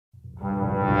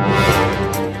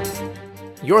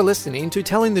You're listening to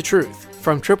Telling the Truth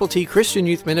from Triple T Christian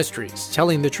Youth Ministries,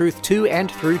 telling the truth to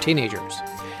and through teenagers.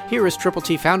 Here is Triple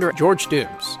T founder George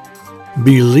Dooms.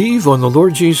 Believe on the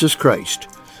Lord Jesus Christ.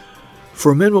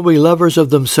 For men will be lovers of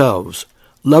themselves,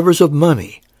 lovers of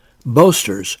money,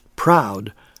 boasters,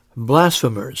 proud,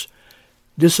 blasphemers,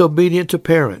 disobedient to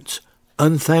parents,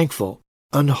 unthankful,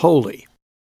 unholy.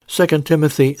 2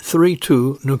 Timothy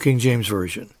 3:2, New King James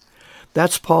Version.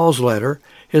 That's Paul's letter,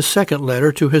 his second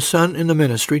letter to his son in the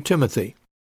ministry, Timothy.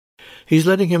 He's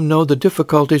letting him know the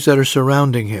difficulties that are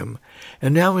surrounding him,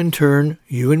 and now in turn,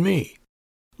 you and me.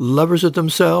 Lovers of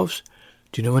themselves?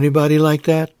 Do you know anybody like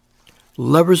that?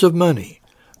 Lovers of money?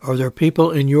 Are there people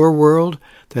in your world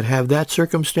that have that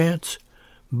circumstance?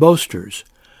 Boasters?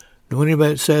 Know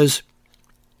anybody that says,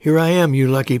 "Here I am, you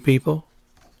lucky people"?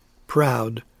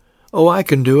 Proud? "Oh, I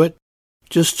can do it.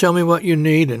 Just tell me what you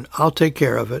need and I'll take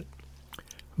care of it."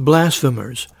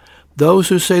 Blasphemers? Those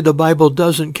who say the Bible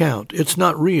doesn't count, it's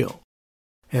not real.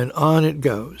 And on it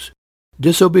goes.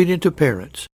 Disobedient to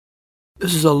parents.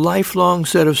 This is a lifelong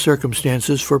set of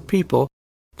circumstances for people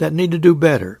that need to do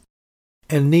better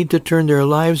and need to turn their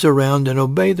lives around and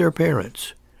obey their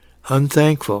parents.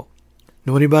 Unthankful.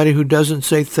 Know anybody who doesn't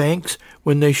say thanks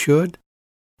when they should?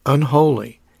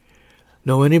 Unholy.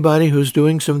 Know anybody who's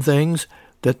doing some things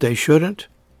that they shouldn't?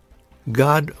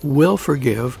 God will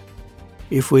forgive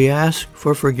if we ask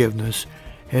for forgiveness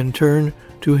and turn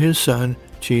to His Son,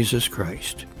 Jesus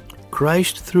Christ.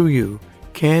 Christ, through you,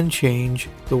 can change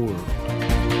the world.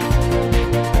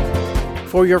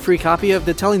 For your free copy of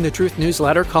the Telling the Truth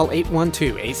newsletter, call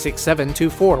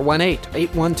 812-867-2418,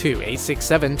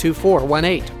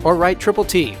 812-867-2418, or write Triple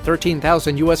T,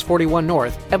 13,000 U.S. 41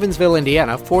 North, Evansville,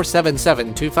 Indiana,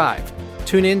 47725.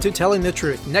 Tune in to Telling the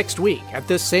Truth next week at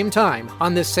this same time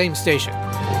on this same station.